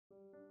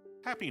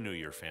Happy New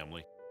Year,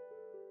 family.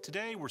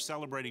 Today we're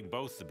celebrating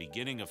both the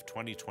beginning of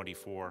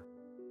 2024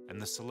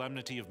 and the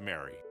solemnity of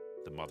Mary,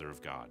 the Mother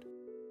of God.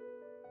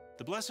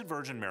 The Blessed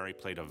Virgin Mary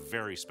played a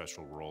very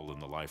special role in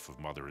the life of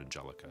Mother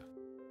Angelica.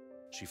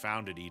 She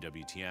founded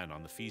EWTN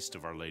on the Feast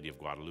of Our Lady of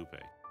Guadalupe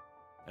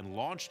and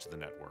launched the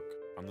network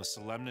on the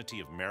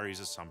solemnity of Mary's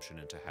Assumption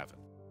into heaven.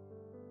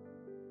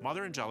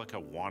 Mother Angelica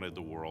wanted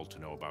the world to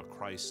know about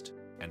Christ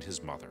and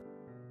his mother,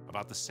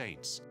 about the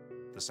saints,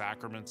 the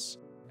sacraments,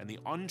 and the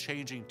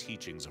unchanging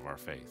teachings of our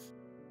faith.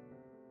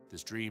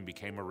 This dream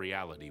became a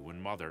reality when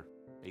Mother,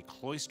 a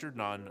cloistered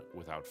nun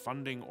without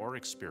funding or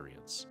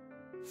experience,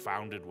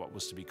 founded what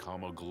was to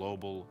become a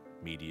global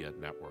media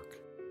network.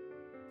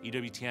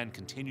 EWTN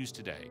continues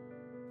today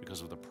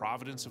because of the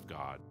providence of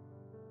God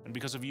and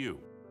because of you,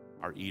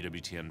 our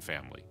EWTN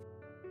family,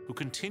 who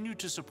continue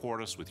to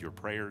support us with your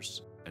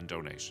prayers and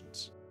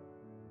donations.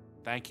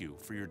 Thank you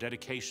for your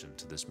dedication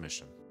to this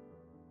mission.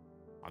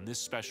 On this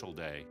special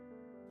day,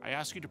 I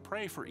ask you to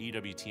pray for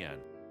EWTN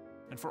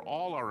and for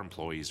all our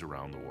employees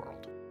around the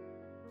world.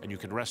 And you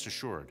can rest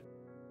assured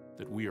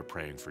that we are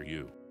praying for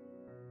you.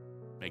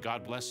 May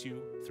God bless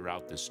you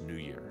throughout this new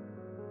year.